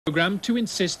Programme to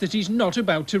insist that he's not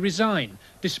about to resign,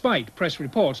 despite press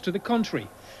reports to the contrary.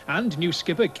 And new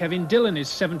skipper Kevin Dillon is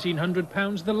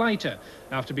 £1,700 the lighter,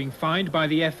 after being fined by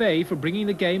the FA for bringing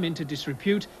the game into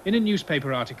disrepute in a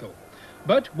newspaper article.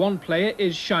 But one player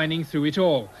is shining through it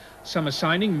all. Summer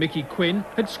signing Mickey Quinn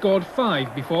had scored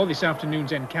 5 before this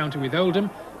afternoon's encounter with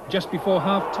Oldham. Just before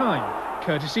half-time,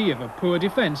 courtesy of a poor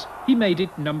defence, he made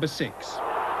it number 6.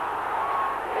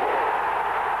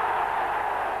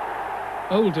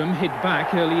 Oldham hit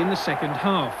back early in the second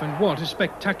half, and what a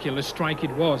spectacular strike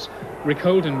it was. Rick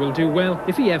Holden will do well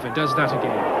if he ever does that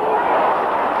again.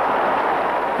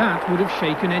 That would have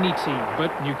shaken any team,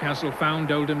 but Newcastle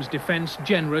found Oldham's defence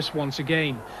generous once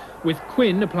again. With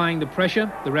Quinn applying the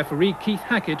pressure, the referee Keith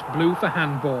Hackett blew for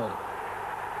handball.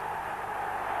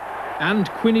 And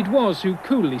Quinn it was who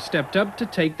coolly stepped up to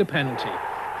take the penalty.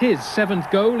 His 7th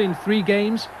goal in 3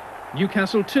 games,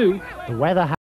 Newcastle 2. The weather